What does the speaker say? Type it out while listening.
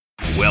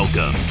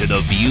Welcome to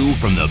the View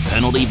from the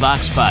Penalty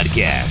Box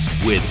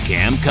podcast with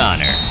Cam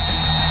Connor.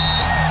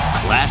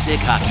 Classic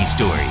hockey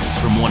stories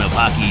from one of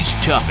hockey's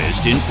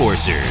toughest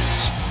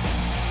enforcers.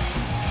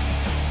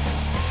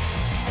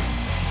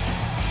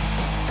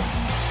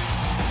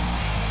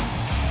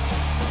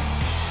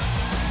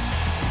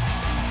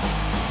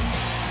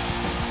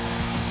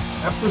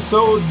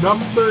 Episode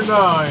number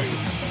 9.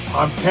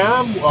 I'm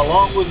Cam,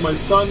 along with my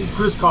son,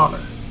 Chris Connor.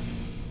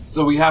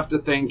 So we have to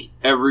thank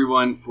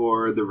everyone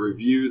for the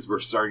reviews. We're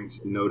starting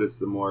to notice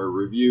some more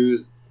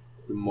reviews,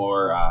 some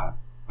more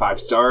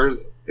 5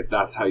 stars, if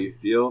that's how you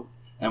feel.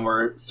 And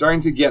we're starting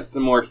to get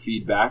some more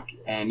feedback.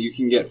 And you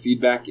can get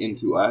feedback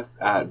into us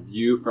at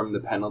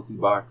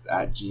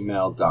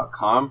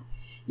viewfromthepenaltybox@gmail.com.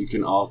 You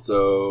can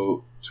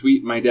also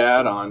tweet my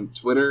dad on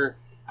Twitter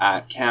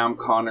at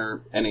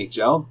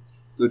CamConnorNHL.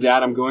 So,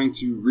 Dad, I'm going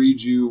to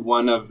read you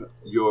one of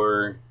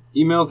your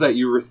emails that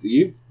you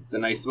received. It's a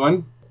nice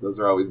one. Those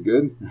are always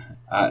good.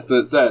 So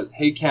it says,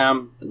 "Hey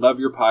Cam, I love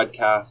your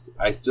podcast.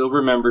 I still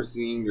remember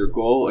seeing your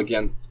goal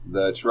against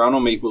the Toronto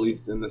Maple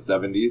Leafs in the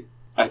 70s.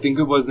 I think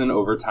it was in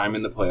overtime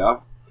in the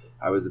playoffs.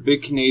 I was a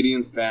big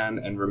Canadiens fan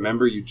and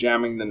remember you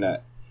jamming the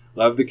net.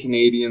 Love the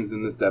Canadiens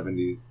in the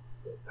 70s.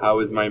 How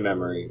is my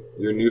memory?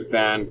 Your new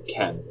fan,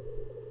 Ken."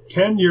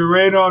 Ken, you're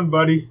right on,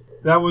 buddy.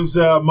 That was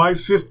my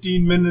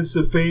 15 minutes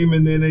of fame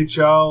in the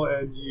NHL,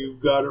 and you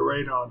got it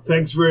right on.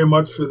 Thanks very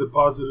much for the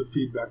positive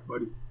feedback,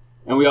 buddy.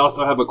 And we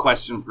also have a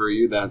question for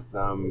you that's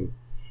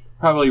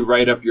probably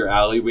right up your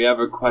alley. We have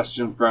a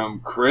question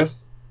from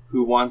Chris,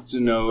 who wants to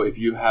know if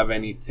you have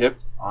any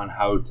tips on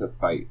how to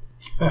fight.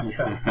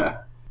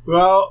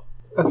 Well,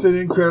 that's an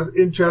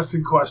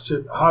interesting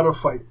question, how to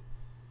fight.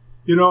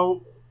 You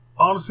know,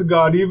 honest to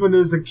God, even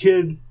as a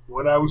kid,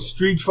 when I was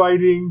street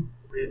fighting,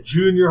 in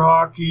junior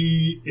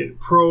hockey, in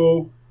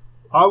pro,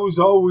 I was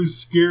always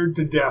scared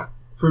to death.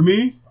 For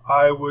me,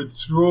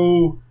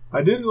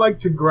 I didn't like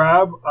to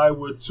grab. I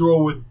would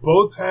throw with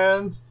both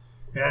hands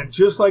and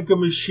just like a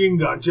machine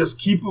gun, just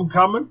keep them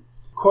coming.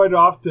 Quite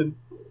often,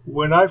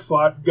 when I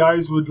fought,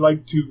 guys would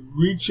like to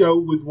reach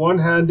out with one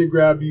hand to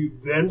grab you,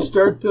 then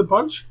start to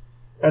punch.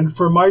 And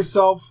for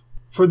myself,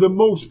 for the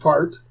most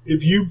part,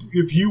 if you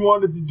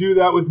wanted to do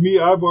that with me,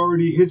 I've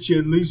already hit you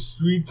at least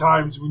 3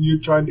 times when you're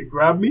trying to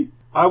grab me.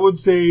 I would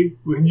say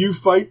when you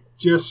fight,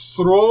 just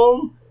throw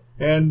them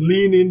and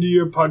lean into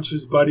your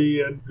punches,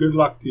 buddy, and good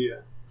luck to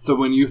you. So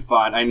when you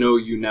fought, I know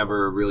you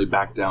never really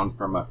backed down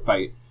from a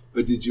fight,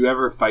 but did you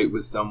ever fight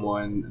with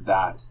someone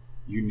that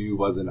you knew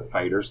wasn't a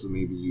fighter, so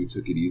maybe you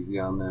took it easy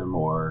on them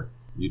or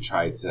you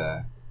tried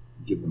to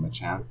give them a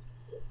chance?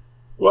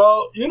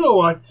 Well, you know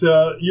what?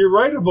 You're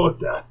right about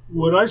that.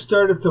 When I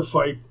started to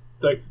fight,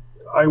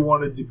 I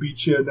wanted to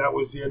beat you, and that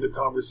was the end of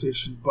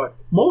conversation. But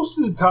most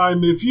of the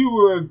time, if you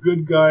were a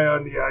good guy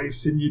on the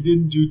ice and you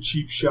didn't do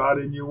cheap shot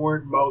and you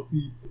weren't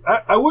mouthy,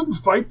 I wouldn't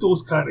fight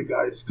those kind of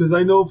guys. Because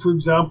I know, for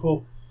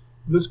example,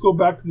 let's go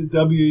back to the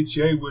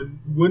WHA when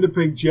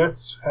Winnipeg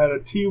Jets had a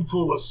team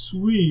full of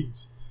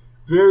Swedes,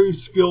 very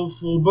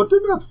skillful, but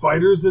they're not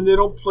fighters and they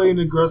don't play an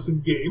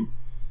aggressive game.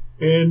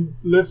 And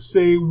let's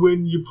say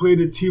when you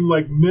played a team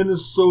like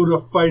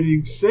Minnesota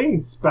Fighting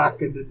Saints back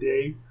in the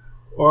day,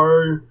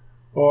 or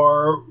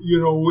you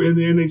know, in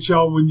the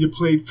NHL when you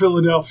played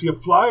Philadelphia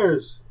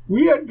Flyers,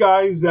 we had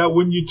guys that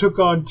when you took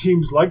on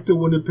teams like the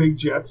Winnipeg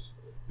Jets,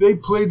 they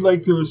played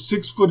like they were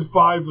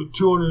 6'5" and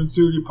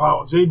 230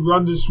 pounds. They'd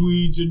run the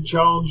Swedes and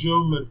challenge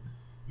them and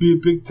be a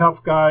big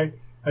tough guy.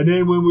 And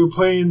then when we were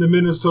playing the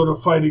Minnesota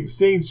Fighting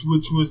Saints,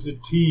 which was a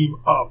team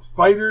of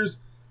fighters,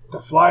 the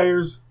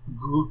Flyers,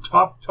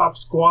 top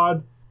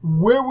squad,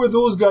 where were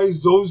those guys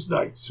those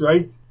nights,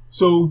 right?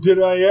 So did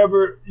I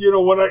ever, you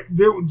know,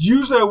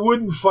 usually I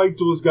wouldn't fight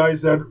those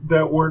guys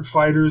that weren't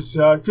fighters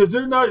because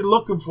they're not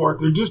looking for it.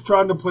 They're just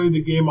trying to play the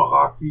game of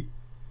hockey.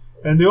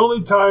 And the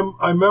only time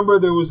I remember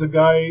there was a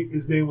guy,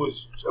 his name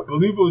was, I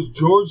believe it was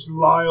George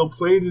Lyle,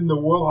 played in the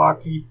World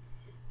Hockey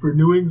for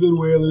New England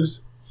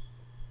Whalers.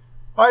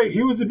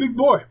 He was a big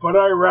boy, but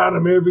I ran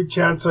him every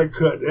chance I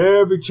could,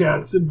 every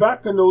chance. And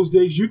back in those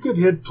days, you could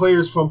hit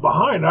players from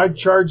behind. I'd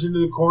charge into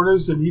the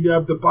corners and he'd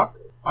have the puck.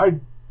 I'd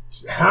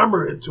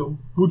hammer into him,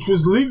 which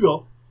was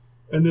legal.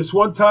 And this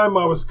one time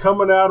I was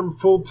coming at him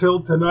full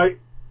tilt tonight.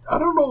 I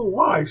don't know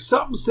why.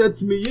 Something said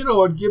to me, you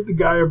know, I'd give the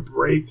guy a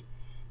break.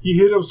 He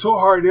hit him so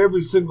hard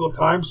every single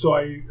time, so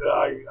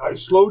I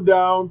slowed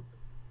down,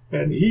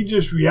 and he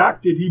just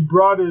reacted. He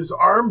brought his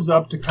arms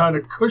up to kind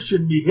of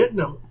cushion me hitting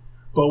him.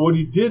 But what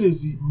he did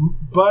is he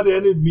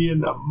butt-ended me in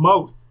the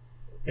mouth,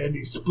 and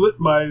he split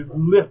my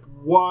lip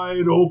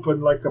wide open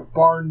like a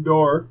barn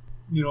door,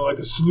 you know, like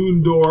a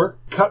saloon door.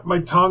 Cut my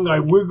tongue. I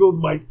wiggled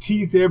my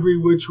teeth every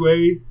which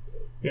way.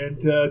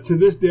 And to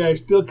this day, I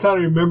still kind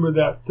of remember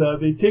that.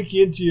 They take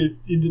you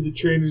into the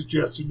trainer's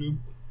dressing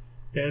room.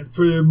 And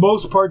for the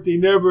most part, they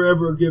never,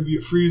 ever give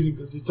you freezing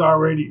because it's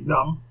already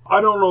numb.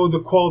 I don't know the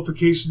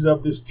qualifications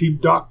of this team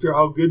doctor,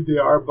 how good they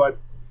are, but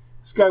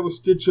this guy was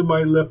stitching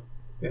my lip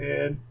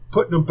and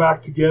putting them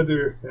back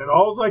together. And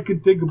all I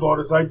could think about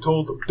is I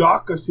told him,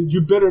 Doc, I said, you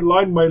better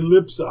line my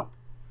lips up.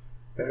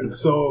 And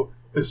so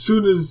as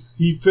soon as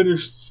he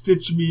finished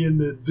stitching me in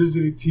the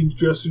visiting team's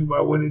dressing room,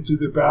 I went into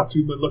the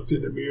bathroom and looked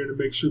in the mirror to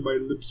make sure my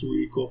lips were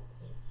equal.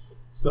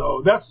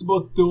 So that's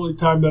about the only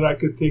time that I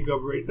could think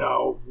of right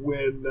now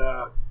when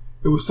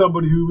it was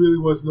somebody who really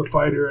wasn't a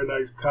fighter, and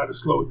I kind of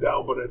slowed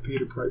down, but I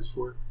paid a price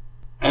for it.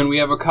 And we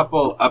have a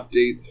couple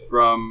updates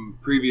from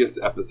previous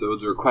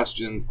episodes or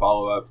questions,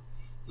 follow-ups.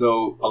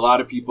 So a lot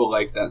of people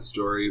like that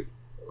story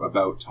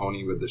about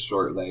Tony with the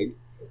short leg.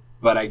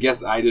 But I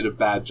guess I did a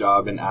bad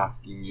job in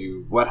asking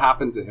you what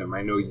happened to him.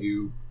 I know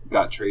you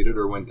got traded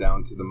or went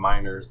down to the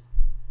minors,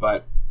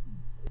 but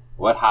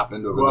what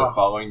happened over the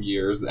following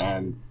years?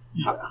 And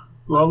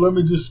well, let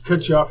me just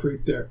cut you off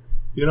right there.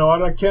 You know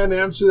what? I can't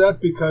answer that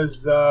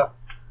because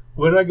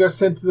when I got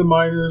sent to the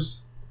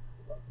minors,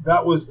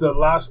 that was the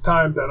last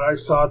time that I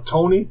saw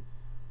Tony.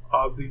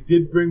 They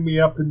did bring me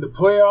up in the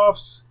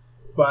playoffs,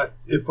 but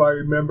if I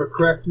remember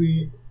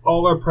correctly,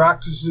 all our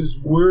practices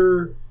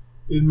were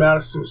in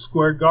Madison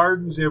Square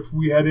Gardens. If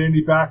we had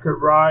any back at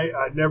Rye,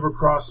 I never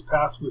crossed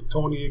paths with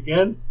Tony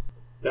again.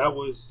 That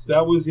was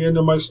the end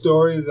of my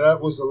story.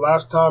 That was the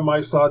last time I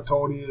saw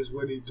Tony, is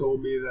when he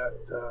told me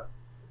that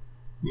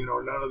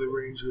none of the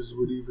Rangers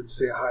would even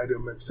say hi to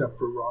him except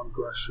for Ron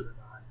Grusher and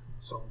I.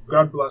 So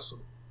God bless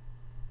him.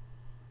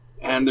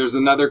 And there's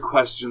another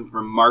question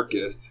from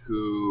Marcus,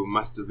 who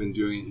must have been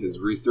doing his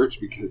research,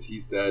 because he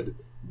said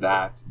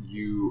that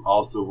you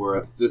also were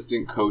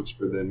assistant coach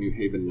for the New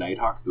Haven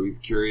Nighthawks. So he's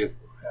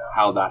curious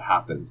how that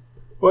happened.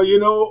 Well,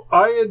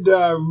 I had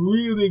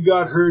really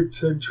got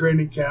hurt in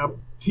training camp.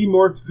 Team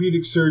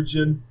orthopedic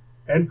surgeon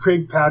and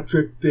Craig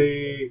Patrick,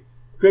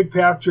 Craig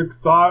Patrick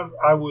thought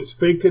I was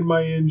faking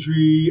my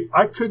injury.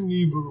 I couldn't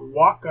even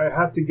walk. I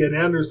had to get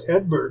Anders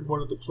Hedberg,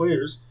 one of the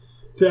players,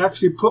 to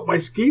actually put my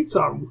skates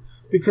on,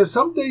 because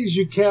some days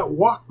you can't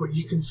walk, but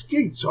you can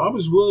skate. So I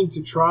was willing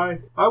to try.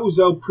 I was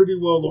out pretty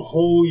well the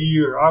whole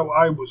year.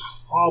 I was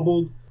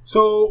hobbled.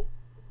 So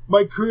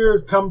my career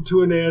has come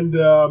to an end,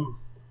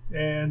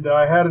 and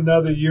I had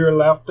another year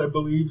left, I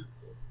believe.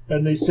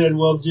 And they said,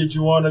 well, did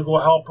you want to go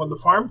help on the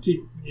farm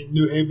team in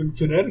New Haven,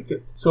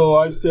 Connecticut? So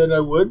I said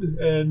I would,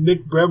 and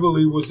Nick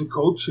Beverly was the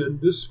coach,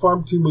 and this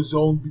farm team was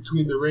owned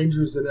between the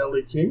Rangers and LA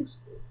Kings.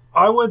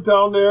 I went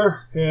down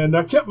there, and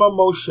I kept my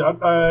mouth shut.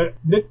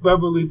 Nick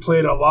Beverly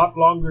played a lot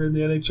longer in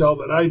the NHL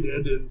than I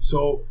did, and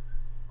so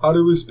out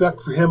of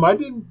respect for him, I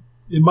didn't,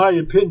 in my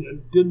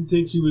opinion, didn't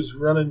think he was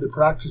running the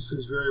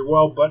practices very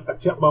well, but I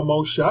kept my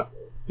mouth shut.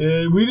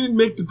 And we didn't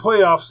make the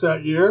playoffs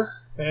that year,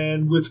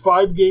 and with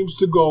 5 games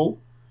to go,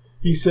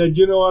 he said,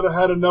 you know what, I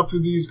had enough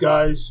of these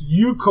guys.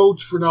 You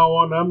coach from now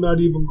on. I'm not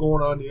even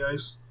going on the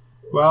ice.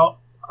 Well,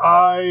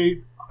 I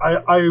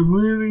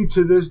really,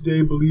 to this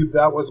day, believe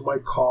that was my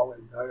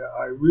calling.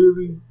 I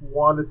really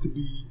wanted to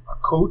be a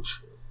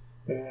coach.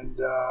 And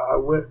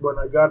when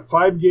I got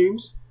 5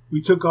 games, we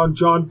took on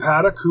John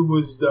Paddock, who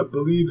was, I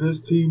believe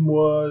his team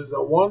was, I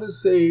want to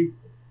say,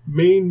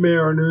 Maine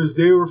Mariners.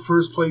 They were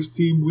first place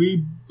team.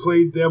 We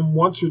played them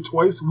once or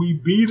twice. We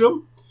beat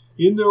them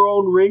in their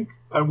own rink,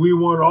 and we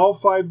won all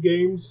 5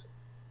 games.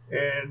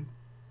 And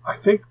I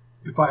think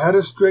if I had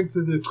a strength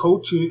of the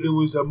coach, it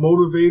was a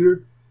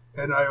motivator.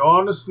 And I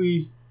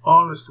honestly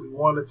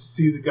wanted to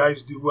see the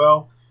guys do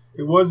well.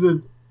 It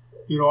wasn't,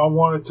 I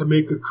wanted to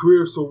make a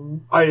career,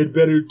 so I had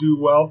better do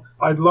well.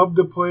 I loved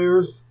the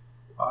players.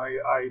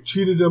 I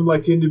treated them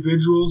like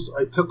individuals.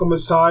 I took them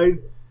aside,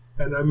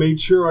 and I made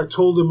sure I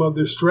told them of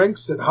their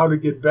strengths and how to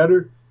get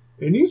better.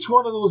 And each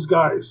one of those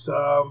guys,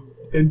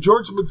 and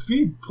George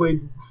McPhee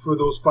played for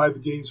those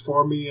 5 games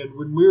for me. And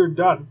when we were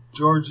done,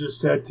 George just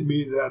said to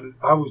me that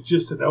I was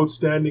just an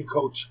outstanding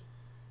coach.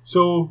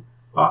 So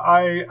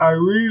I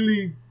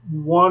really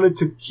wanted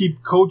to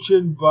keep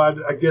coaching, but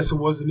I guess it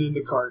wasn't in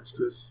the cards,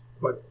 Chris.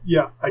 But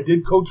yeah, I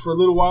did coach for a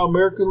little while,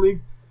 American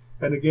League.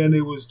 And again,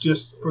 it was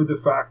just for the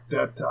fact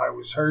that I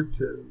was hurt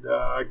and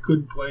I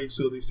couldn't play,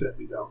 so they sent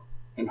me down.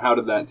 And how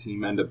did that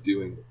team end up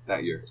doing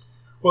that year?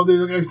 Well,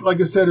 like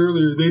I said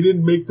earlier, they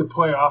didn't make the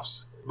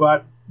playoffs,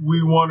 but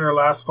we won our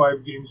last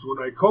 5 games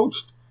when I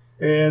coached.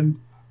 And,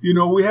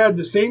 we had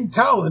the same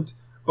talent,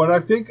 but I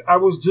think I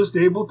was just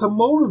able to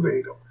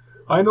motivate them.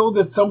 I know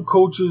that some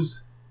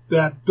coaches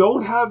that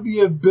don't have the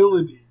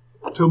ability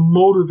to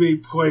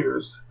motivate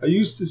players, I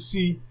used to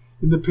see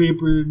in the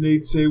paper, and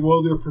they'd say,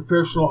 well, they're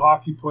professional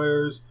hockey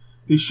players.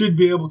 They should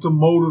be able to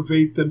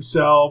motivate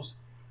themselves.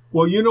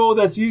 Well,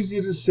 that's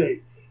easy to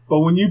say. But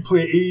when you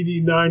play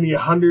 80, 90,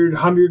 100,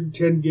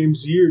 110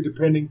 games a year,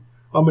 depending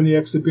how many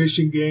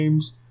exhibition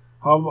games,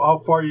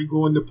 how far you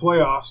go into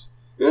playoffs,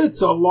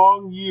 it's a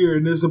long year.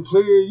 And as a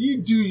player, you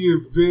do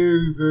your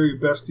very, very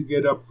best to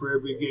get up for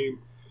every game.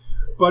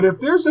 But if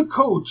there's a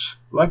coach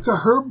like a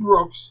Herb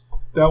Brooks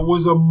that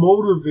was a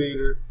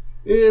motivator,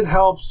 it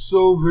helps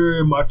so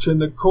very much.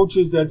 And the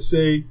coaches that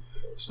say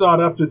it's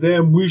not up to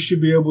them, we should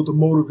be able to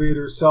motivate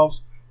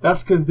ourselves,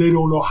 that's because they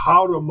don't know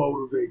how to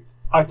motivate.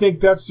 I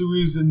think that's the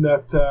reason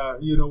that,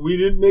 we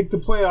didn't make the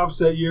playoffs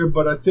that year,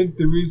 but I think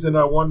the reason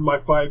I won my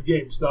 5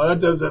 games. Now,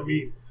 that doesn't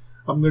mean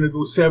I'm going to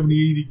go 70,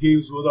 80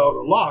 games without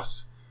a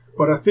loss,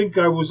 but I think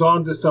I was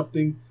on to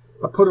something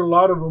I put a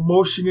lot of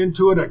emotion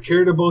into it. I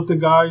cared about the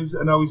guys,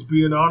 and I was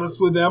being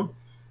honest with them,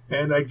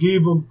 and I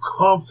gave them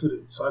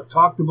confidence. I've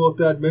talked about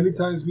that many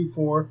times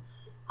before.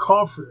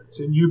 Confidence.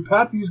 And you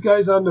pat these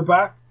guys on the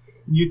back,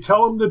 and you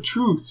tell them the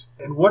truth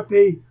and what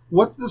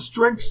the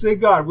strengths they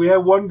got. We had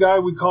one guy,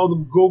 we called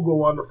him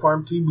Gogo on the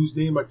farm team, whose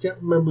name I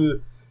can't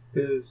remember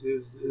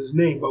his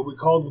name, but we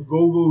called him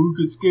Gogo, who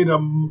could skate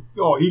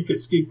he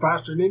could skate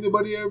faster than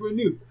anybody I ever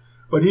knew.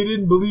 But he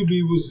didn't believe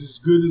he was as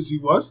good as he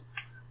was.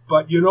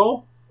 But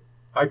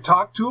I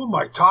talked to him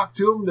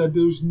that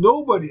there's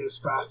nobody as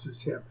fast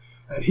as him.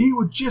 And he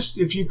would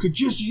if you could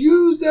just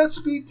use that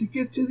speed to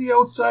get to the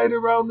outside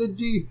around the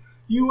D,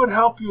 you would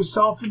help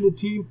yourself and the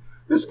team.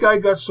 This guy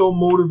got so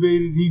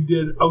motivated, he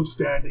did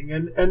outstanding.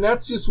 And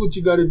that's just what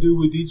you got to do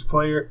with each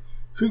player.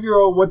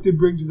 Figure out what they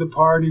bring to the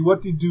party,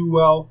 what they do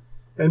well,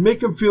 and make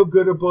them feel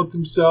good about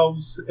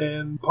themselves,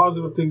 and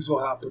positive things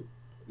will happen.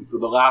 And so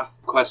the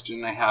last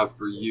question I have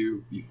for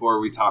you before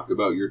we talk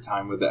about your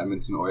time with the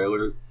Edmonton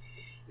Oilers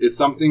is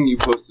something you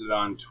posted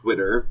on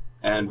Twitter.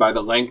 And by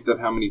the length of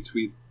how many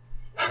tweets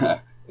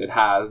it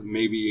has,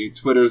 maybe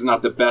Twitter's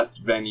not the best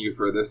venue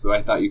for this, so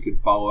I thought you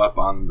could follow up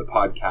on the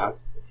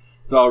podcast.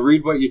 So I'll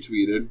read what you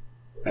tweeted.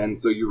 And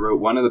so you wrote,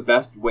 one of the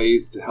best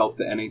ways to help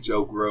the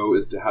NHL grow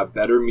is to have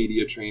better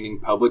media training,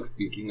 public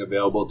speaking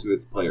available to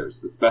its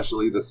players,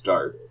 especially the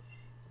stars.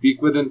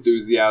 Speak with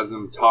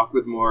enthusiasm, talk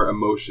with more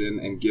emotion,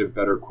 and give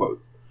better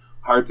quotes.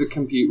 Hard to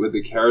compete with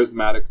the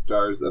charismatic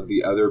stars of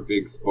the other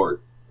big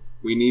sports.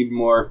 We need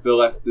more Phil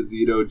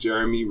Esposito,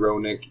 Jeremy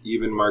Roenick,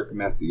 even Mark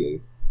Messier.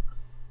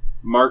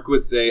 Mark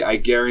would say, I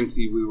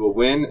guarantee we will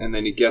win, and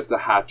then he gets a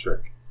hat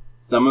trick.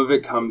 Some of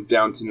it comes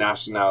down to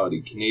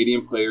nationality.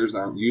 Canadian players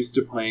aren't used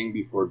to playing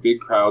before big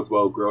crowds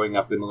while growing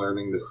up and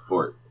learning the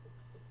sport.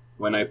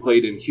 When I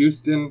played in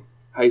Houston,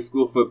 high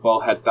school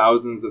football had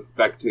thousands of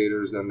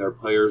spectators and their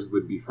players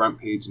would be front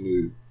page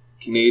news.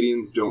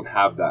 Canadians don't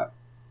have that.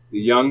 The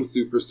young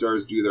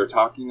superstars do their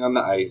talking on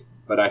the ice,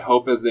 but I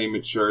hope as they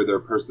mature their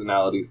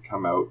personalities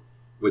come out,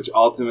 which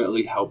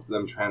ultimately helps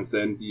them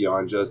transcend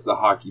beyond just the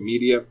hockey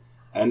media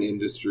and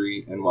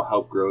industry and will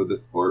help grow the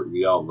sport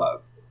we all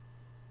love.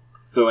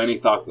 So any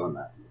thoughts on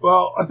that?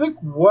 Well, I think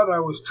what I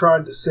was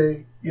trying to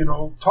say,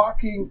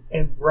 talking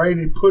and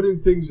writing, putting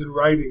things in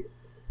writing,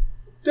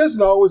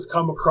 doesn't always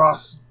come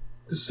across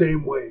the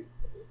same way.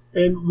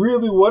 And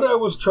really what I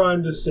was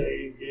trying to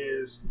say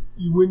is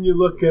when you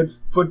look at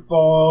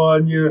football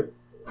and you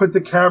put the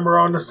camera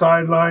on the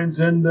sidelines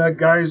and the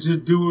guys are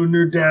doing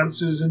their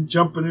dances and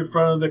jumping in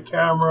front of the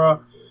camera,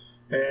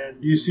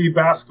 and you see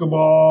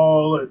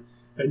basketball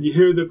and you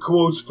hear the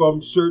quotes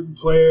from certain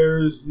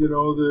players,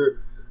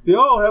 they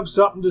all have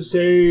something to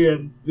say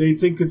and they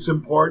think it's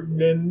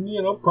important and,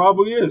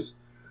 probably is.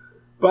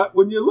 But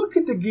when you look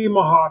at the game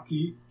of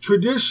hockey,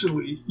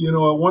 traditionally, at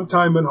one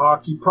time in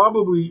hockey,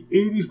 probably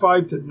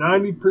 85 to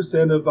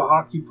 90% of the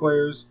hockey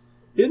players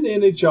in the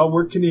NHL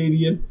were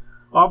Canadian.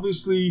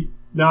 Obviously,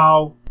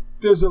 now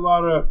there's a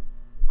lot of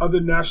other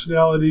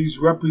nationalities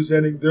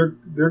representing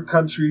their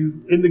country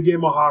in the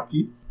game of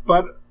hockey.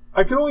 But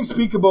I can only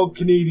speak about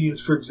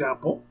Canadians, for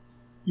example.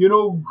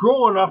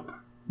 Growing up,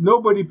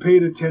 nobody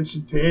paid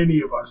attention to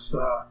any of us.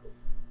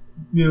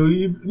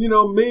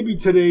 Maybe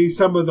today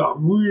some of the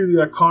really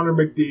like Connor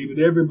McDavid,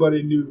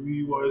 everybody knew who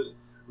he was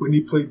when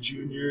he played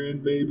junior,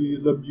 and maybe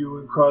Lemieux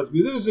and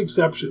Crosby. There's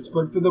exceptions,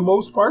 but for the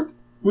most part,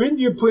 when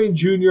you're playing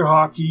junior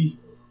hockey,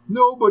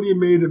 nobody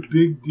made a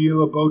big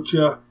deal about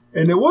you.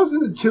 And it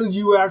wasn't until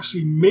you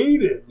actually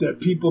made it that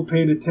people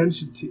paid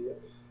attention to you.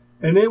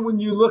 And then when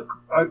you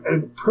look, a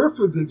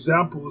perfect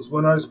example is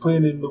when I was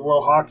playing in the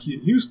World Hockey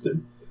in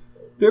Houston.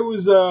 There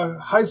was a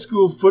high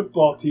school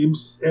football team,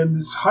 and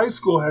this high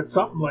school had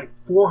something like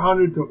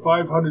 400 to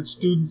 500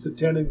 students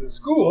attending the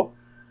school,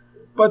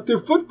 but their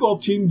football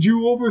team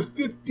drew over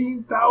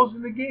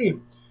 15,000 a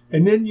game.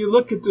 And then you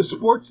look at the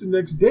sports the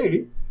next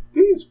day,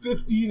 these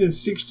 15 and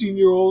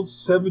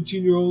 16-year-olds,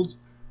 17-year-olds,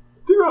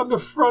 they're on the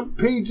front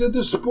page of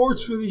the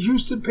sports for the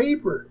Houston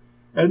paper.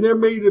 And they're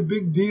made a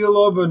big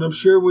deal of, and I'm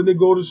sure when they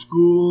go to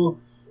school,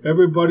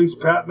 everybody's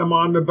patting them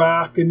on the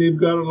back, and they've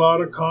got a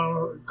lot of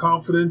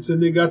confidence,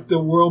 and they got the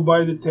world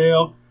by the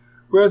tail.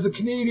 Whereas a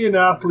Canadian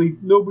athlete,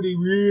 nobody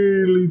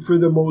really, for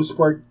the most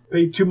part,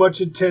 paid too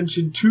much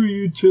attention to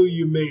you till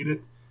you made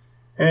it.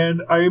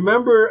 And I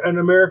remember an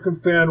American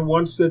fan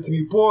once said to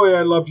me, boy,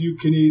 I love you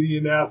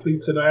Canadian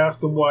athletes. And I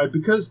asked him why.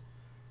 Because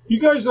you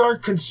guys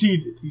aren't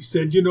conceited. He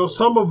said,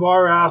 some of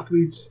our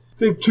athletes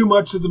think too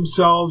much of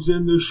themselves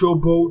and they're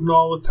showboating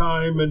all the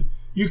time, and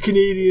you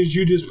Canadians,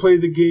 you just play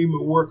the game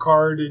and work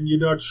hard and you're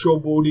not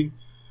showboating.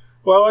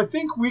 Well, I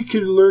think we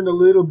can learn a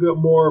little bit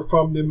more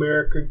from the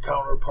American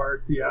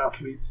counterpart, the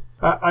athletes.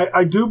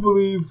 I do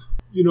believe,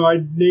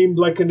 I named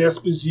like an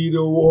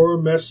Esposito or a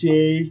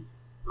Messier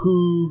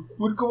who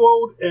would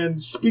go out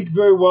and speak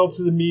very well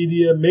to the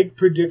media, make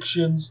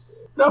predictions,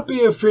 not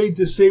be afraid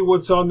to say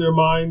what's on their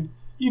mind,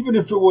 even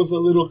if it was a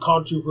little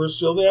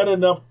controversial. They had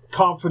enough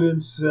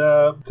confidence.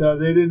 They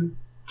didn't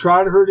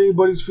try to hurt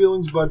anybody's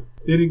feelings, but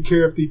they didn't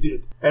care if they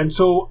did. And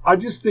so I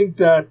just think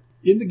that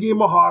in the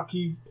game of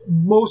hockey,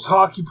 most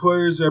hockey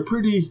players are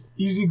pretty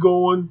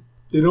easygoing.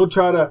 They don't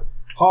try to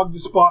hog the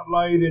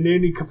spotlight in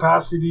any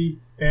capacity.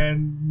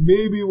 And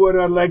maybe what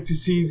I'd like to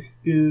see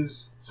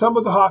is some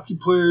of the hockey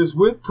players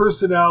with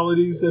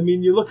personalities. I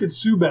mean, you look at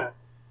Subban.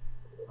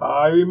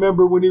 I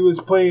remember when he was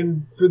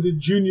playing for the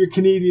junior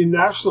Canadian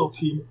national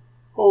team.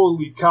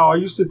 Holy cow, I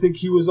used to think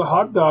he was a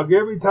hot dog.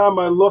 Every time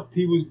I looked,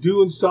 he was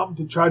doing something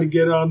to try to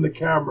get on the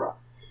camera.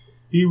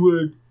 He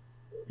would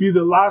be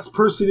the last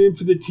person in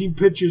for the team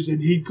pictures,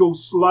 and he'd go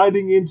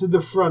sliding into the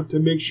front to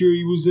make sure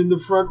he was in the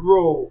front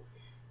row.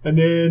 And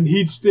then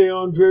he'd stay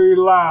on very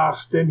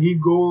last, and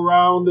he'd go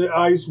around the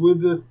ice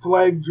with the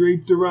flag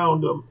draped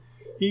around him.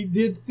 He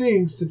did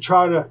things to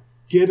try to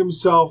get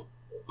himself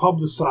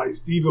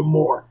publicized even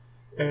more.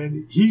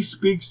 And he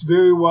speaks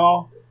very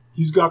well.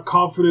 He's got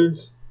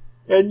confidence.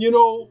 And, you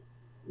know,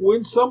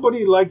 when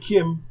somebody like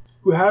him,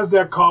 who has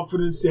that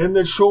confidence and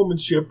that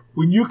showmanship,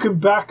 when you can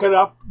back it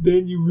up,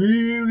 then you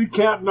really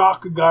can't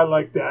knock a guy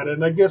like that.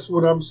 And I guess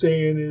what I'm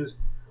saying is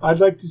I'd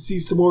like to see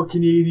some more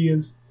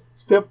Canadians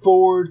step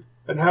forward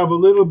and have a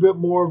little bit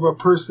more of a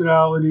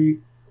personality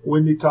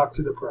when they talk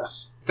to the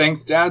press.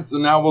 Thanks, Dad. So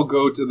now we'll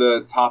go to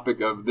the topic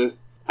of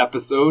this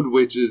episode,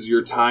 which is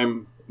your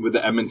time with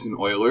the Edmonton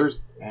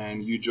Oilers.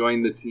 And you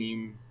joined the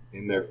team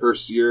in their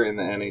first year in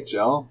the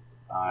NHL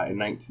in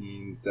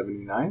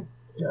 1979.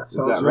 Yeah,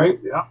 sounds right.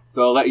 Yeah.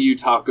 So I'll let you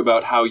talk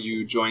about how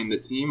you joined the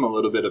team, a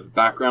little bit of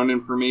background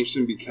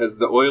information, because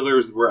the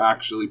Oilers were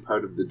actually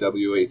part of the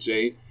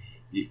WHA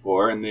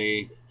before, and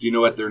do you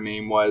know what their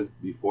name was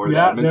before the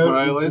Edmonton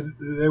Oilers?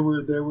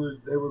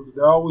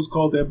 They're always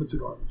called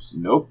Edmonton Oilers.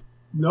 Nope.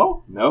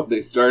 No? Nope.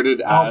 They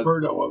started as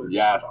Alberta Oilers.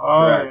 Yes, oh,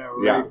 correct.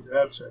 Yeah, right. Yeah.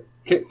 That's right.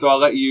 Okay, so I'll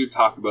let you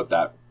talk about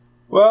that.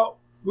 Well,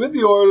 with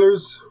the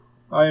Oilers,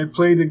 I had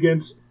played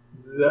against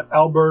the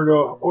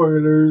Alberta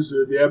Oilers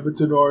or the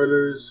Edmonton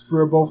Oilers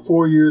for about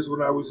 4 years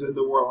when I was in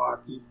the World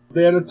Hockey.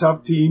 They had a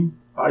tough team.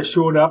 I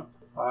showed up.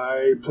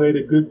 I played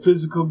a good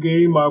physical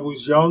game. I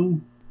was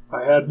young.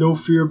 I had no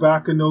fear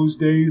back in those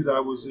days. I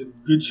was in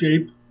good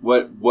shape.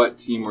 What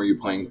team were you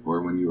playing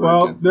for when you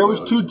were against there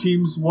was two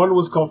teams. One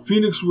was called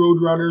Phoenix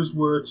Roadrunners,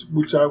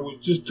 which I was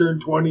just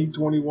turned 20,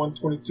 21,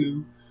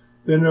 22.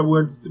 Then I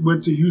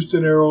went to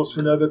Houston Aeros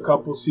for another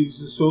couple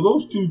seasons. So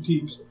those two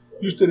teams,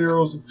 Houston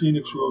Aeros and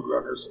Phoenix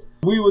Roadrunners,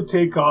 we would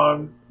take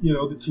on,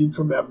 the team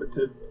from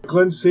Edmonton.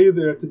 Glenn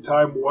Sather at the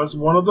time was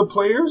one of the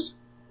players.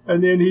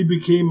 And then he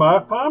became,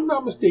 if I'm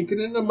not mistaken,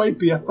 and it might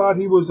be, I thought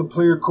he was a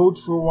player coach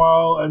for a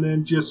while and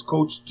then just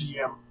coached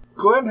GM.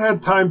 Glenn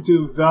had time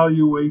to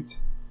evaluate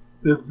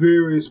the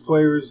various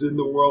players in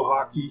the World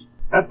Hockey.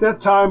 At that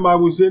time, I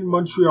was in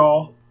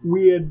Montreal.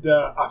 We had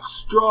a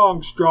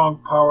strong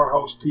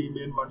powerhouse team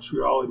in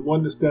Montreal. It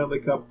won the Stanley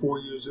Cup 4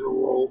 years in a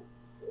row.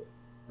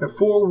 And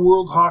 4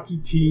 World Hockey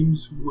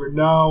teams were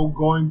now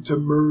going to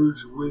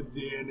merge with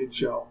the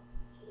NHL.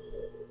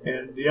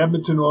 And the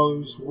Edmonton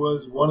Oilers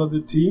was one of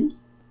the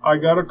teams. I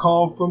got a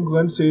call from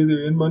Glenn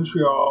Sather in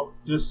Montreal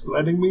just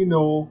letting me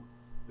know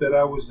that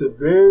I was the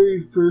very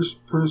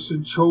first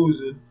person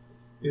chosen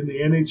in the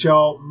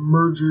NHL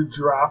merger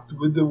draft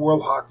with the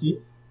World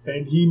Hockey,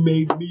 and he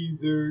made me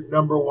their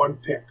number 1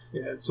 pick.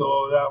 And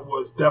so that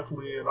was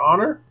definitely an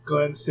honor.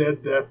 Glenn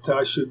said that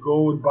I should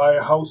go and buy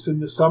a house in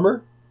the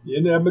summer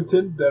in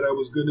Edmonton, that I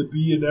was going to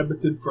be in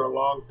Edmonton for a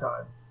long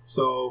time.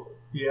 So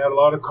he had a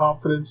lot of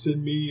confidence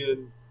in me,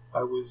 and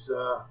I was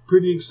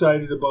pretty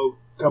excited about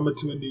coming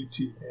to a new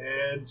team.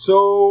 And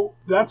so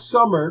that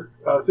summer,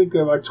 I think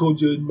I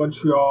told you in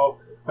Montreal,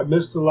 I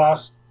missed the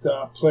last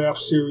playoff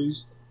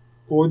series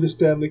for the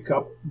Stanley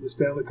Cup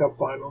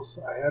Finals.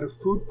 I had a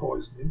food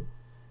poisoning.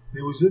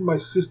 It was in my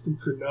system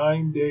for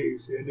 9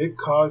 days, and it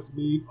caused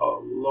me a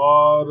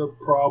lot of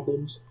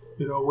problems.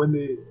 When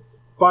they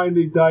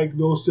finally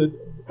diagnosed it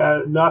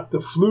as not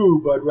the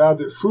flu, but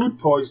rather food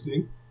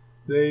poisoning,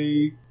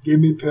 they gave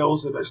me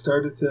pills, and I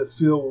started to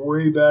feel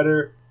way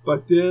better.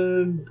 But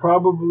then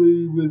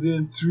probably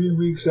within 3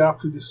 weeks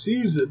after the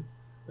season,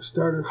 I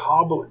started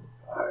hobbling.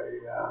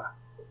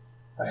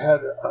 I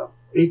had an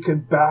aching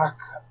back.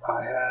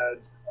 I had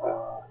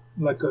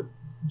like a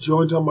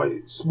joint on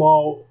my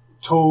small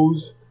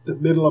toes, the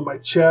middle of my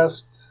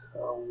chest,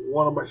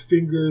 one of my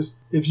fingers.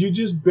 If you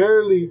just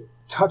barely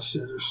touched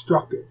it or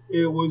struck it,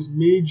 it was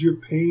major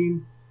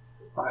pain.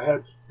 I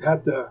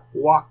had to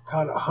walk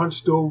kind of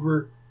hunched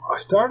over. I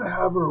started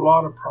having a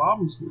lot of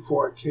problems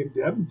before I came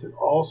to Edmonton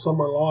all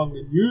summer long.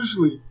 And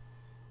usually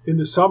in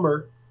the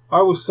summer,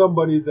 I was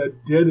somebody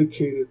that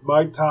dedicated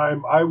my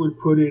time. I would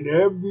put in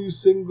every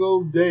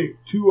single day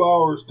 2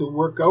 hours to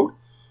work out.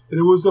 And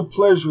it was a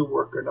pleasure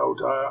working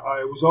out.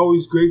 I was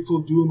always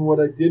grateful doing what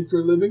I did for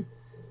a living.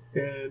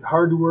 And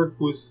hard work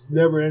was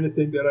never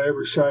anything that I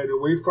ever shied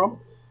away from.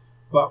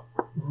 But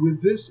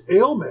with this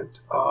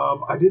ailment,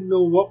 I didn't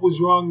know what was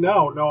wrong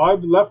now. Now,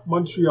 I've left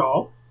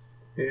Montreal,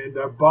 and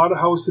I bought a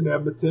house in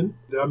Edmonton.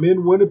 I'm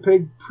in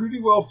Winnipeg pretty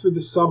well for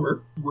the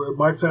summer, where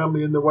my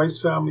family and the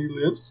wife's family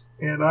lives.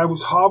 And I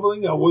was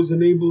hobbling. I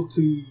wasn't able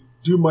to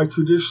do my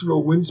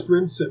traditional wind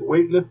sprints and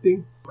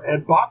weightlifting.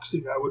 And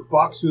boxing. I would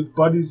box with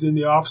buddies in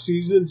the off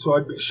season, so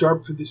I'd be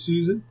sharp for the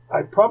season.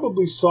 I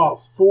probably saw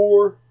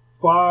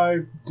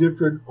 4-5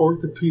 different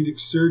orthopedic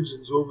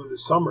surgeons over the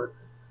summer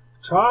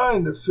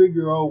trying to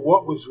figure out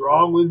what was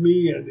wrong with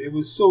me, and it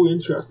was so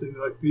interesting.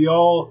 Like, they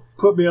all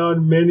put me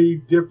on many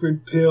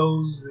different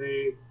pills.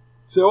 They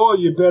said, oh,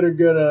 you better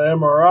get an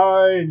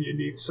MRI, and you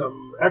need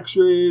some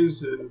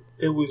x-rays, and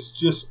it was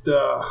just,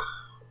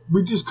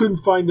 we just couldn't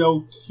find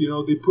out.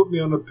 They put me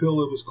on a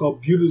pill. It was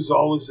called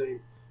butazolazine,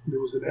 and it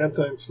was an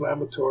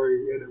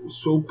anti-inflammatory, and it was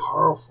so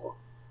powerful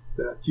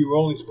that you were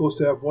only supposed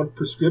to have one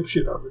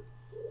prescription of it.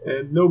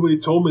 And nobody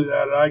told me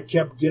that. I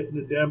kept getting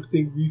the damn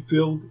thing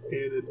refilled,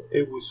 and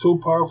it was so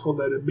powerful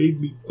that it made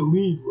me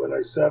bleed when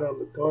I sat on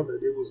the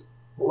toilet. It was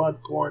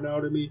blood pouring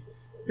out of me.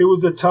 It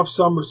was a tough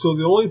summer, so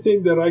the only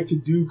thing that I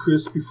could do,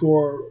 Chris,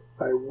 before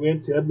I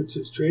went to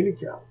Edmonton's training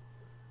camp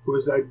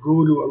was I'd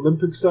go to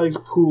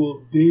Olympic-sized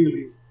pool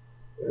daily,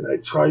 and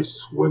I'd try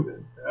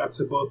swimming. That's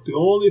about the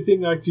only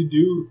thing I could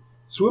do.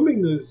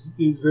 Swimming is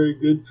very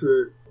good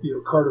for,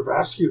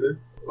 cardiovascular,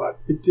 but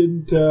it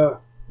didn't...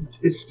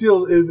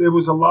 It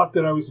was a lot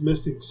that I was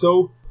missing.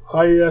 So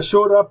I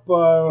showed up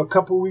a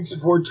couple of weeks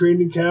before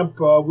training camp.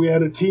 We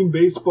had a team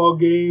baseball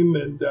game,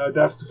 and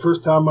that's the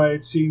first time I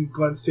had seen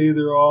Glenn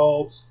Sather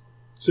all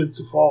since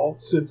the fall,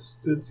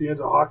 since the end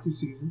of hockey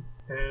season.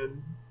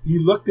 And he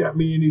looked at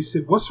me and he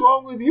said, "What's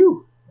wrong with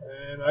you?"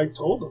 And I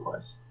told him,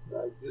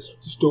 this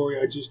story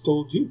I just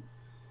told you.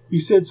 He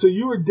said, "So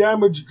you were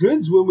damaged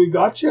goods when we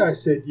got you?" I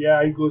said,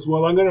 "Yeah." He goes,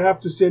 "Well, I'm going to have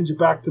to send you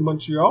back to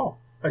Montreal."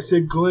 I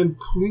said, "Glenn,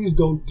 please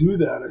don't do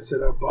that." I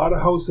said, "I bought a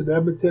house in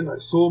Edmonton. I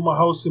sold my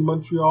house in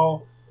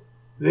Montreal.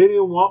 They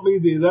didn't want me.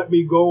 They let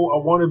me go. I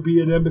want to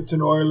be an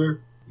Edmonton Oiler."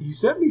 He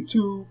said,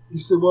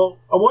 "Well,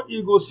 I want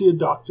you to go see a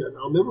doctor." And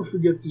I'll never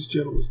forget this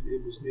gentleman's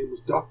name. His name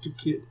was Dr.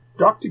 Kidd.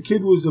 Dr.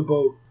 Kidd was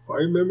about, if I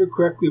remember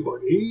correctly,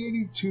 about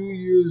 82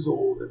 years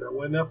old. And I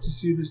went up to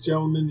see this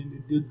gentleman, and he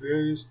did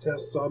various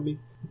tests on me.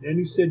 And then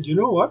he said, "You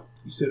know what?"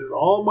 He said, "In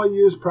all my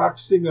years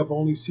practicing, I've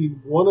only seen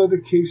one other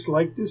case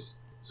like this."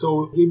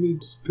 So he gave me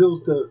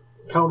pills to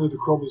counter the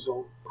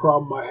chromosome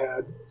problem I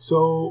had.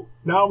 So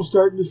now I'm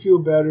starting to feel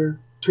better.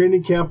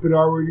 Training camp had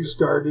already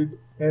started.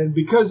 And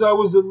because I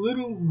was a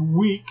little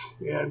weak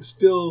and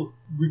still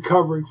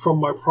recovering from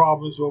my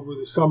problems over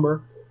the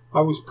summer,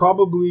 I was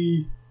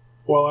the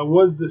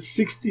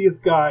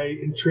 60th guy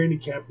in training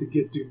camp to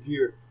get their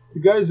gear.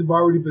 The guys have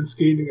already been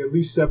skating at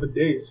least 7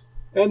 days.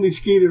 And they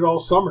skated all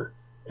summer.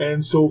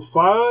 And so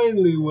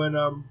finally, when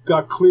I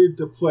got cleared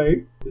to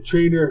play, the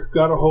trainer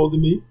got a hold of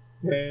me.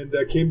 And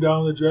I came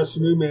down to the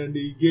dressing room, and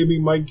he gave me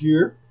my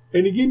gear.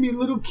 And he gave me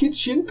little kid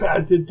shin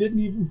pads that didn't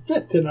even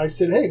fit. And I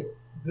said, "Hey,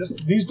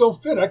 these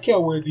don't fit. I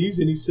can't wear these."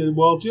 And he said,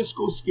 "Well, just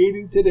go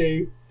skating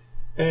today.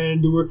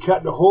 And we're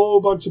cutting a whole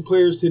bunch of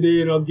players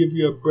today, and I'll give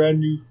you a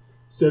brand new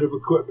set of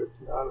equipment."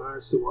 And I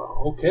said, "Well,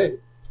 okay."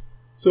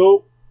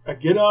 So I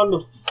get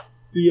on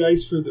the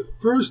ice for the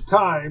first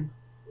time,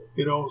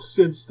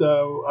 since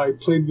I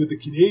played with the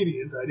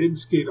Canadians. I didn't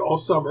skate all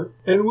summer.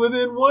 And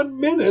within 1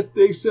 minute,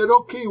 they said,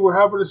 "Okay, we're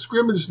having a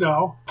scrimmage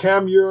now.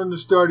 Cam, you're in the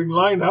starting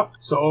lineup."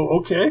 So,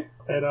 okay.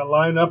 And I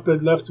line up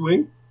at left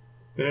wing.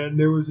 And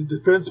there was a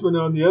defenseman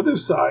on the other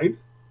side,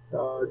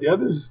 the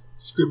other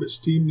scrimmage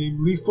team,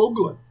 named Lee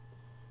Fogelin.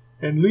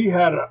 And Lee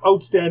had an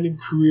outstanding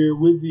career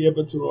with the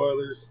Edmonton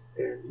Oilers.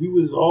 And he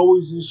was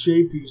always in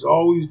shape. He was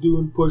always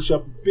doing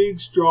push-up. Big,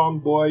 strong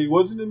boy. He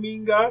wasn't a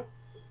mean guy,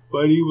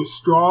 but he was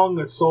strong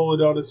and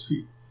solid on his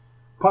feet.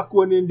 Puck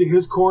went into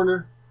his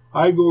corner.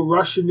 I go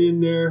rushing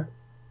in there,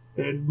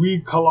 and we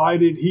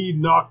collided. He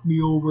knocked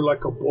me over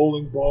like a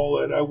bowling ball,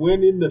 and I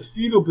went in the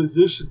fetal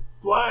position,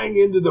 flying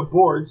into the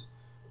boards.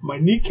 My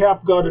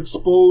kneecap got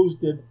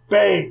exposed, and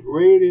bang,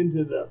 right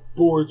into the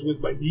boards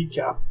with my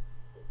kneecap.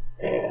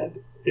 And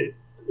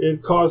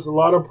it caused a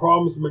lot of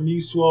problems. My knee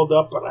swelled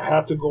up, and I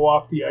had to go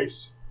off the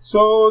ice.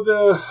 So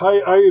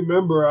I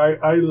remember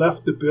I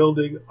left the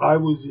building. I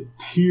was in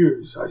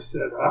tears. I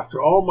said,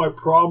 after all my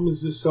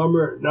problems this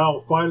summer, and now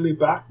I'm finally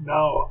back,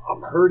 now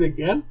I'm hurt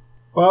again.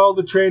 Well,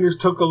 the trainers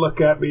took a look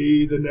at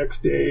me the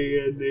next day,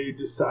 and they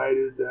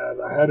decided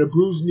that I had a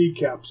bruised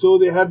kneecap. So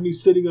they had me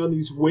sitting on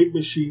these weight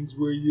machines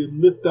where you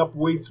lift up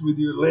weights with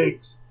your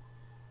legs.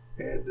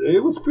 And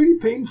it was pretty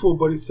painful,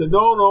 but he said,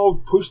 no,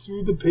 push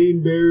through the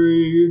pain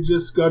barrier. You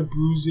just got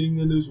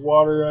bruising, and there's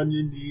water on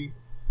your knee.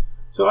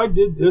 So I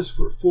did this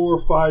for 4,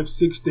 5,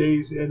 6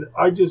 days, and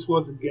I just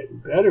wasn't getting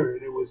better,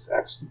 and it was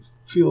actually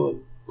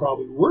feeling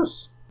probably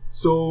worse.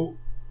 So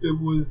it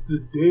was the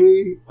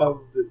day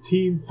of the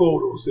team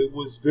photos. It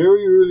was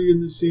very early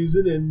in the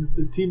season, and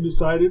the team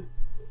decided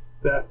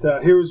that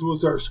here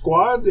was our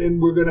squad,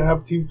 and we're going to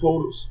have team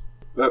photos.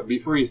 But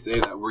before you say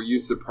that, were you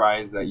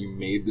surprised that you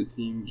made the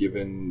team,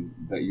 given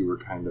that you were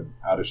kind of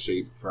out of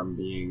shape from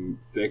being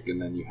sick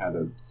and then you had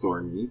a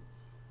sore knee?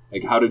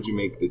 Like, how did you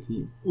make the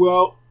team?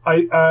 Well,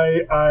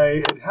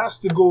 it has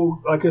to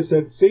go, like I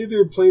said,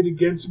 Sather played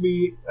against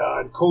me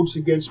and coached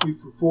against me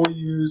for 4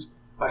 years.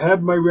 I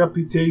had my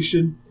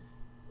reputation.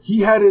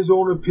 He had his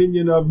own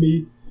opinion of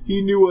me.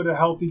 He knew what a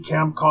healthy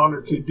Cam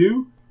Connor could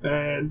do.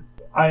 And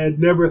I had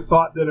never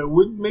thought that I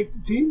wouldn't make the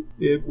team.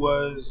 It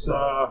was,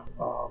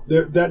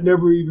 that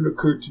never even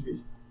occurred to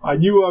me. I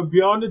knew I'd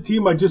be on the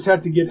team, I just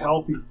had to get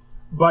healthy.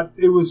 But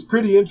it was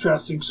pretty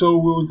interesting. So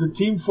it was a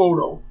team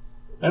photo,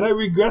 and I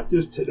regret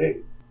this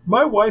today.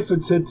 My wife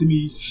had said to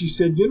me, she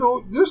said,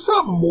 there's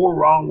something more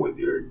wrong with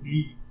your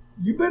knee.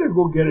 You better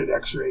go get it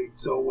x-rayed.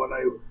 So when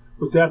I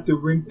was at the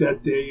rink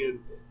that day and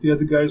the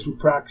other guys were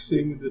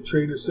practicing, and the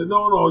trainer said,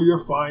 no, you're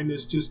fine.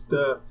 It's just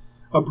a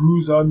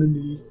bruise on the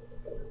knee.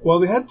 Well,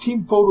 they had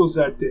team photos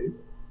that day.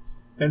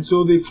 And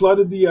so they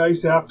flooded the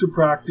ice after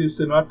practice,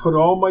 and I put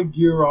all my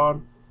gear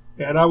on.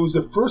 And I was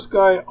the first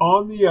guy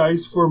on the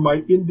ice for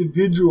my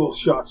individual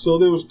shot. So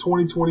there was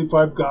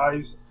 25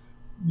 guys,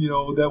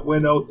 that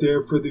went out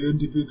there for their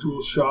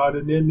individual shot.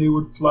 And then they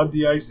would flood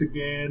the ice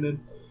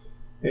again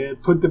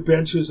and put the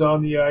benches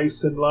on the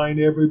ice and line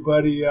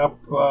everybody up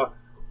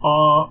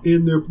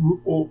in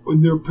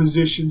their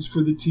positions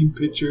for the team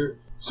picture.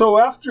 So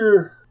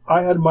after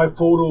I had my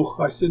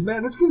photo, I said,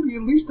 man, it's going to be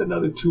at least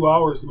another 2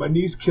 hours. My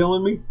knee's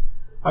killing me.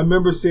 I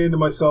remember saying to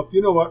myself,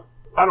 you know what?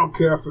 I don't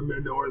care if I'm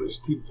in the Oilers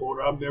team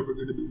photo. I'm never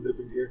going to be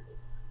living here.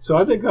 So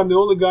I think I'm the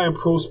only guy in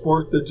pro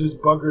sports that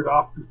just buggered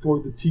off before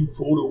the team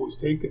photo was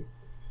taken.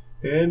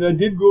 And I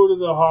did go to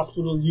the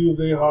hospital, U of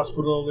A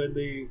hospital, and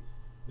they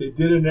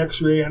did an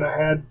x-ray, and I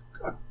had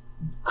a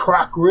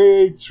crack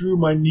right through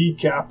my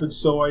kneecap. And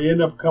so I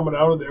ended up coming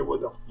out of there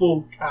with a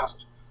full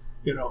cast,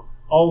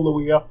 all the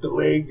way up the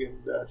leg,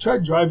 and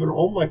tried driving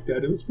home like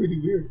that. It was pretty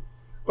weird.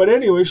 But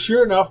anyway,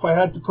 sure enough, I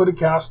had to put a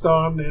cast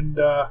on, and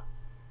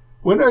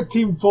when our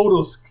team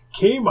photos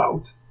came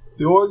out,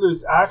 the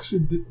Oilers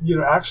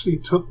actually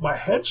took my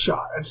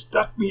headshot and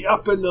stuck me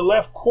up in the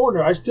left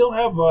corner. I still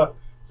have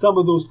some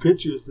of those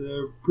pictures.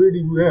 They're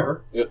pretty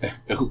rare. It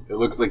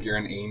looks like you're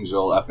an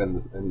angel up in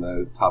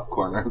the top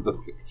corner of the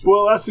picture.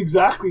 Well, that's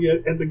exactly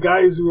it. And the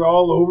guys were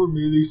all over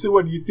me. They said,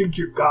 "What, do you think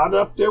you're God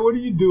up there? What are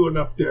you doing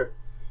up there?"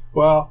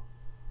 Well,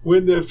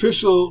 when the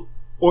official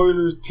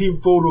Oilers team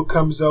photo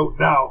comes out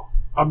now,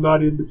 I'm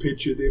not in the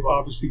picture. They've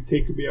obviously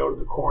taken me out of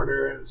the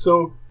corner, and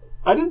so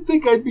I didn't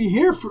think I'd be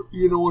here for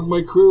when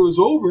my career was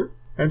over.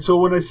 And so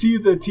when I see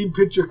the team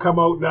picture come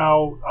out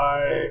now,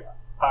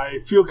 I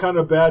feel kind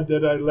of bad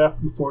that I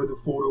left before the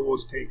photo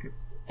was taken.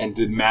 And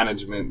did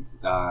management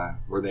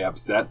were they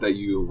upset that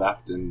you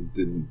left and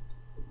didn't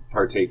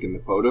partake in the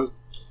photos?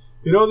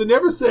 They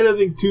never said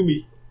anything to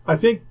me. I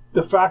think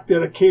the fact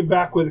that I came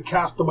back with a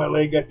cast on my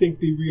leg, I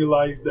think they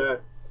realized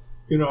that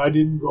I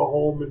didn't go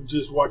home and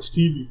just watch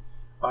TV.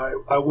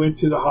 I went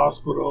to the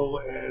hospital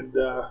and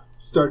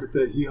started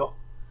to heal.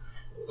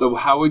 So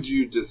how would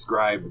you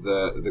describe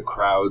the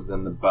crowds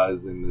and the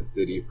buzz in the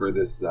city for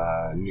this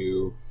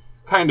new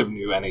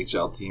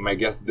NHL team? I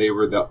guess they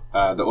were the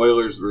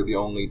Oilers were the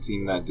only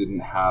team that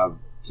didn't have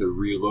to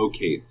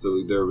relocate,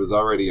 so there was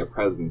already a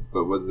presence.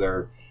 But was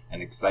there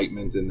an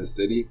excitement in the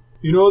city?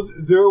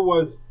 There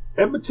was.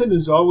 Edmonton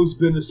has always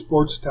been a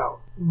sports town.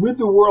 With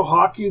the World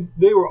Hockey,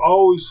 they were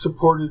always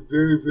supported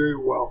very, very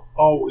well.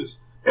 Always.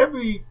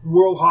 Every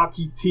World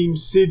Hockey team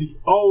city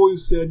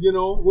always said,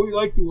 we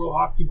like the World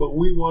Hockey, but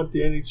we want the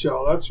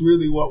NHL. That's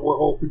really what we're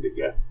hoping to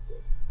get.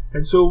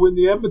 And so when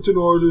the Edmonton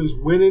Oilers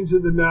went into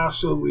the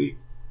National League,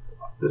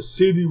 the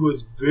city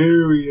was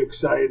very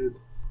excited.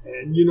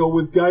 And,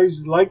 with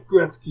guys like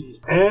Gretzky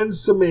and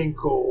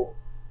Semenko,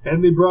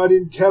 and they brought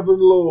in Kevin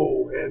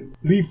Lowe and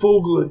Lee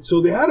Fogelin.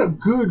 So they had a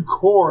good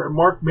core, and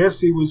Mark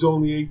Messier was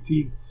only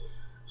 18.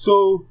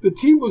 So the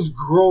team was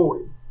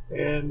growing,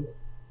 and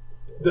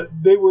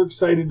they were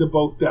excited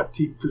about that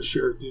team for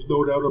sure. There's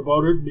no doubt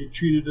about it, and they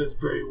treated us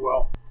very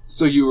well.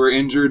 So you were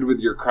injured with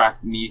your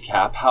cracked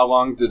kneecap. How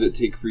long did it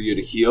take for you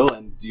to heal?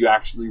 And do you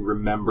actually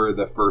remember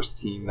the first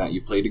team that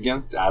you played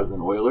against as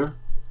an Oiler?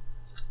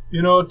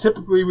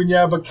 Typically when you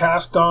have a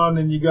cast on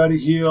and you got to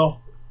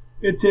heal,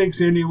 it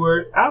takes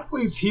anywhere.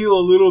 Athletes heal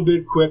a little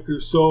bit quicker,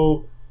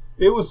 so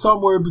it was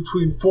somewhere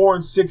between 4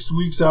 and 6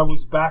 weeks I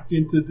was back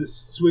into the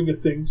swing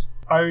of things.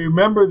 I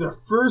remember the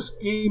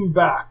first game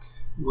back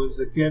was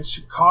against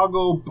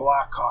Chicago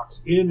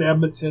Blackhawks in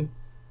Edmonton.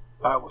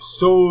 I was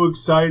so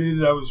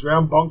excited. I was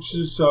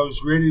rambunctious. So I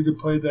was ready to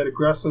play that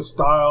aggressive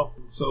style.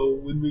 So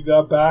when we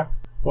got back,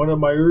 one of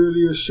my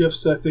earlier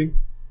shifts, I think,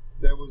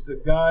 there was a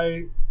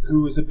guy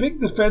who was a big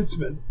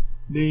defenseman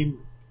named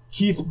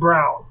Keith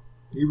Brown.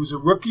 He was a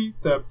rookie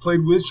that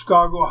played with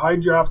Chicago, a high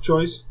draft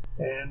choice.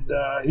 And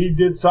he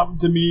did something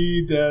to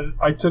me that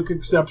I took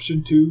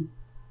exception to.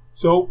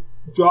 So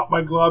dropped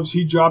my gloves.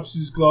 He drops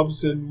his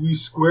gloves and we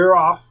square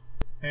off.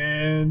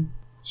 And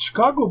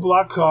Chicago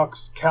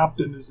Blackhawks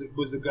captain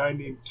was a guy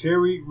named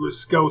Terry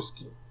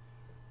Ruskowski.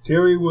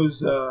 Terry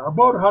was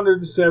about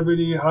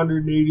 170,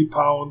 180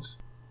 pounds.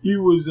 He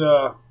was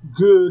a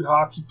good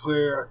hockey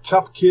player, a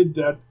tough kid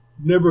that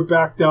never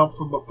backed down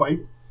from a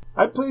fight.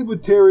 I played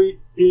with Terry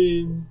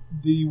in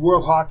the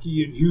World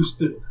Hockey in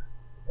Houston.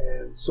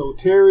 And so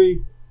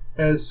Terry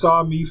has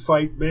saw me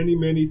fight many,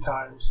 many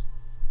times.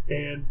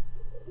 And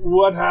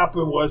what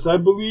happened was, I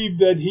believe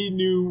that he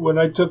knew when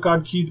I took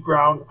on Keith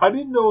Brown. I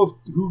didn't know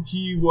who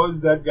he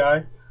was, that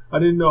guy. I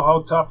didn't know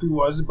how tough he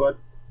was, but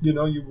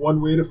you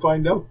one way to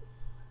find out.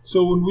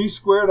 So when we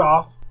squared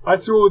off, I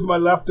threw with my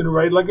left and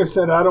right. Like I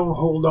said, I don't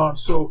hold on.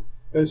 So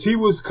as he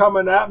was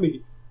coming at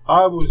me,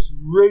 I was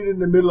right in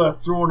the middle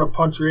of throwing a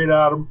punch right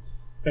at him.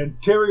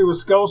 And Terry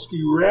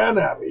Wiskowski ran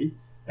at me,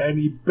 and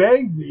he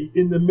banged me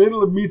in the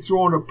middle of me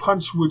throwing a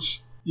punch,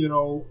 which,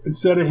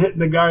 instead of hitting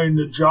the guy in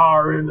the jaw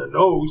or in the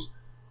nose,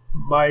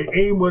 my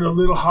aim went a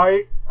little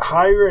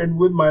higher, and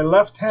with my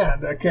left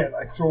hand, again,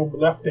 I throw him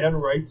left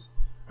and right.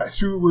 I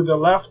threw it with the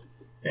left,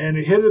 and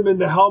it hit him in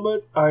the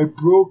helmet. I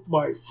broke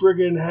my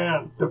friggin'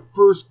 hand. The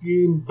first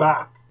game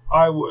back,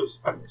 I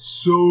was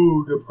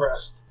so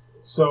depressed.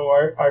 So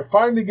I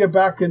finally get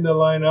back in the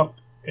lineup,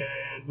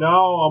 and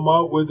now I'm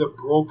out with a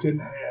broken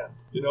hand.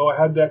 I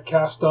had that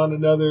cast on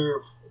another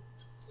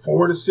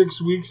 4 to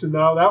 6 weeks, and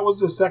now that was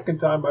the second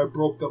time I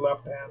broke the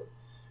left hand.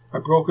 I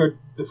broke it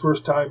the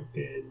first time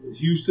in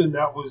Houston.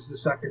 That was the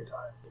second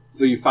time.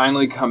 So you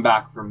finally come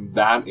back from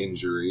that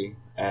injury,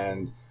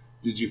 and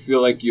did you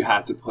feel like you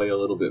had to play a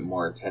little bit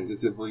more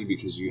tentatively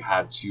because you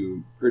had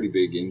 2 pretty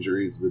big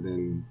injuries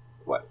within,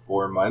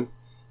 4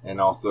 months?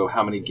 And also,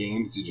 how many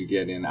games did you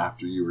get in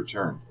after you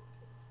returned?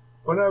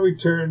 When I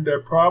returned,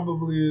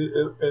 probably,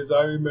 as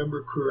I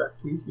remember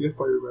correctly, if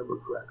I remember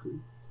correctly,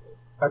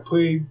 I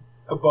played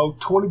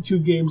about 22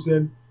 games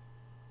in.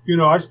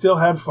 I still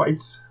had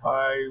fights.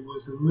 I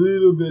was a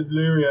little bit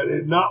leery. I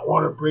did not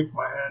want to break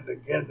my hand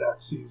again that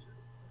season,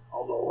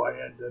 although I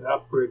ended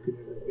up breaking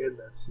it again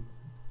that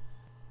season.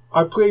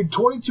 I played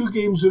 22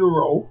 games in a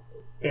row,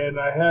 and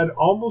I had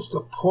almost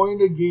a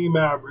point a game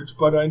average,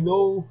 but I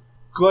know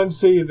Glenn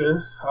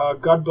Sather,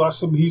 God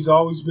bless him, he's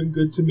always been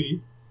good to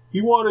me.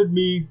 He wanted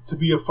me to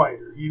be a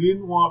fighter. He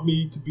didn't want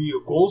me to be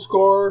a goal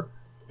scorer,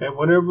 and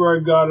whenever I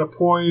got a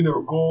point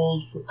or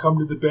goals, I'd come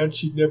to the bench,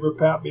 he'd never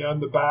pat me on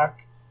the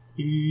back.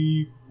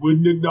 He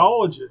wouldn't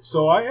acknowledge it.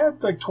 So I had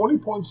 20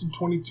 points in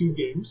 22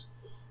 games.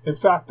 In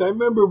fact, I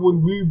remember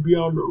when we'd be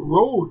on the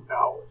road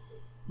now,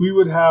 we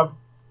would have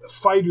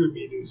fighter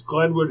meetings.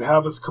 Glenn would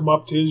have us come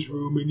up to his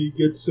room, and he'd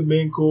get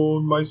Semenko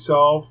and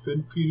myself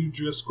and Peter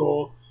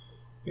Driscoll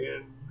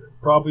and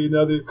probably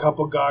another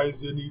couple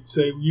guys, and he'd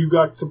say, you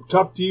got some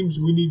tough teams,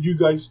 we need you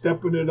guys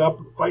stepping it up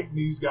and fighting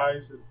these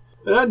guys. And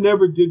that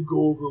never did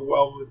go over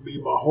well with me.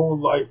 My whole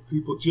life,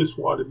 people just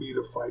wanted me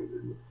to fight.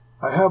 And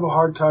I have a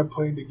hard time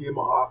playing the game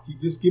of hockey.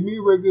 Just give me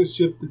a regular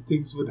shift and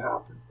things would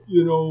happen.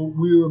 We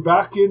were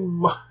back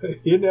in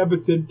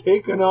Edmonton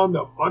taking on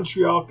the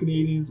Montreal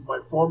Canadiens, my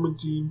former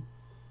team,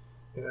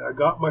 and I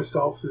got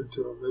myself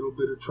into a little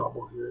bit of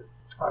trouble here.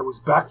 I was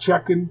back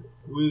checking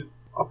with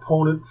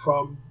opponent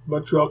from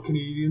Montreal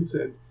Canadiens,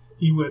 and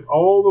he went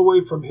all the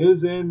way from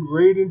his end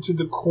right into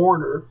the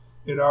corner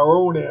in our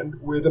own end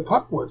where the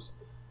puck was.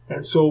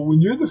 And so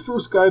when you're the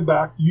first guy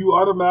back, you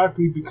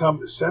automatically become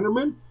the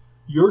centerman.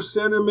 Your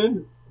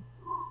centerman,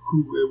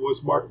 who it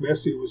was Mark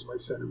Messier was my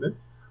centerman,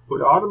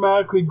 would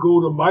automatically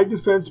go to my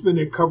defenseman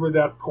and cover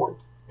that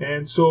point.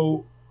 And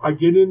so I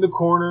get in the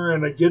corner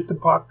and I get the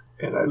puck,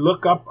 and I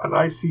look up and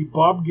I see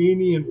Bob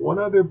Gainey and one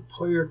other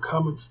player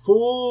coming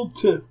full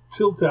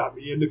tilt at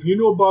me. And if you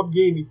know Bob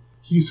Gainey,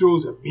 he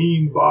throws a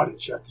mean body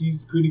check.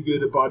 He's pretty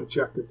good at body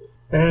checking.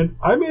 And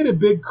I made a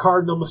big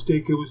cardinal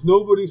mistake. It was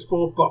nobody's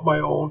fault but my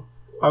own.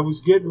 I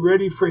was getting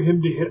ready for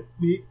him to hit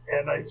me,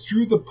 and I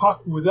threw the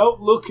puck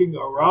without looking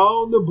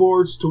around the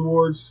boards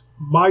towards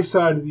my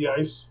side of the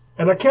ice.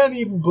 And I can't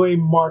even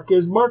blame Mark.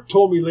 As Mark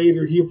told me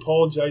later, he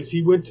apologized.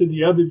 He went to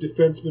the other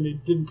defenseman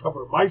and didn't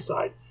cover my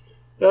side.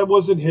 That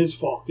wasn't his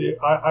fault.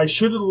 I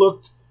should have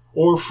looked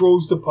or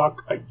froze the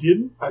puck. I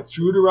didn't. I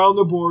threw it around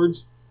the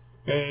boards,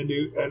 and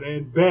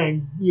then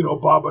bang,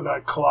 Bob and I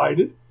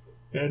collided.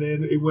 And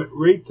then it went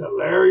right to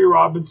Larry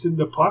Robinson,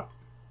 the puck.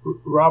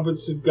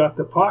 Robinson got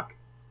the puck,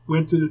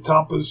 went to the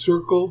top of the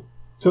circle,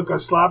 took a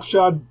slap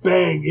shot,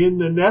 bang, in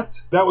the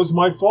net. That was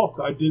my fault.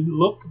 I didn't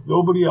look.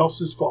 Nobody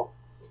else's fault.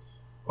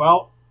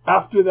 Well,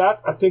 after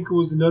that, I think it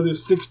was another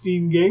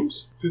 15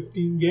 games.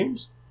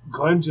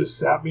 Glenn just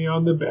sat me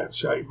on the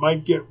bench. I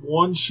might get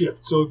one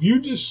shift. So if you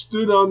just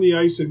stood on the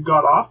ice and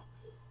got off,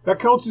 that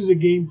counts as a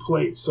game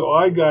played. So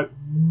I got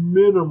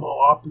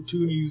minimal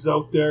opportunities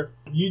out there.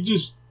 You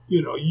just,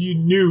 you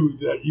knew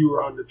that you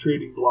were on the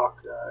trading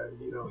block.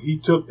 He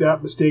took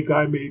that mistake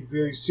I made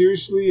very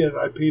seriously, and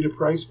I paid a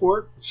price for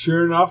it.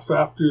 Sure enough,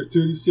 after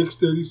 36,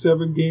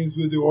 37 games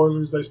with the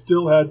Oilers, I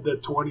still had the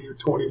 20 or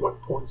 21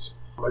 points.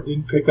 I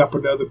didn't pick up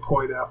another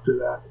point after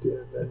that.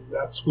 And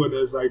that's when,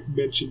 as I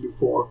mentioned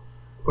before,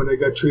 when I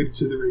got traded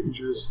to the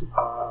Rangers,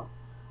 I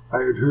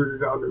had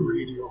heard it on the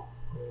radio.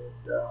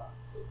 And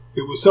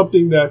it was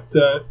something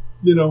that,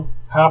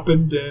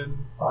 happened,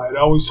 and I had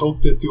always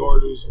hoped that the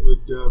Oilers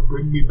would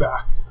bring me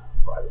back,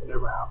 but it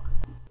never happened.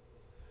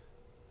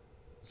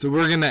 So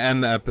we're going to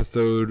end the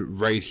episode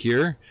right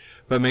here,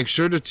 but make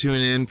sure to tune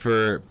in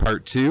for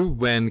part 2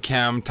 when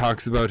Cam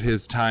talks about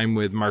his time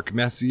with Mark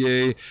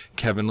Messier,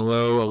 Kevin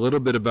Lowe, a little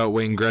bit about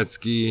Wayne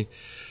Gretzky,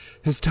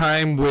 his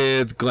time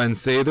with Glenn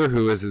Sather,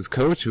 who is his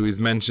coach, who he's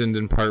mentioned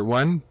in part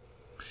 1,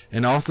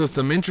 and also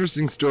some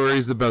interesting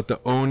stories about the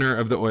owner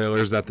of the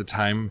Oilers at the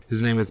time.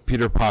 His name is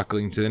Peter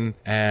Pocklington,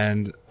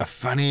 and a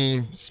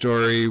funny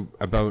story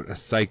about a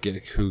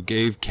psychic who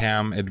gave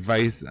Cam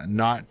advice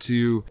not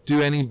to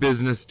do any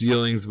business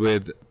dealings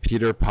with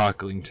Peter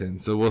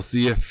Pocklington. So we'll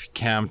see if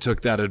Cam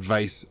took that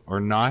advice or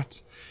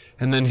not.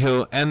 And then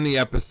he'll end the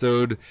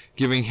episode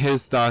giving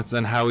his thoughts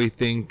on how he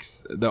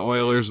thinks the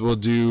Oilers will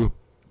do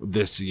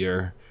this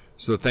year.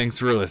 So thanks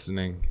for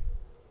listening.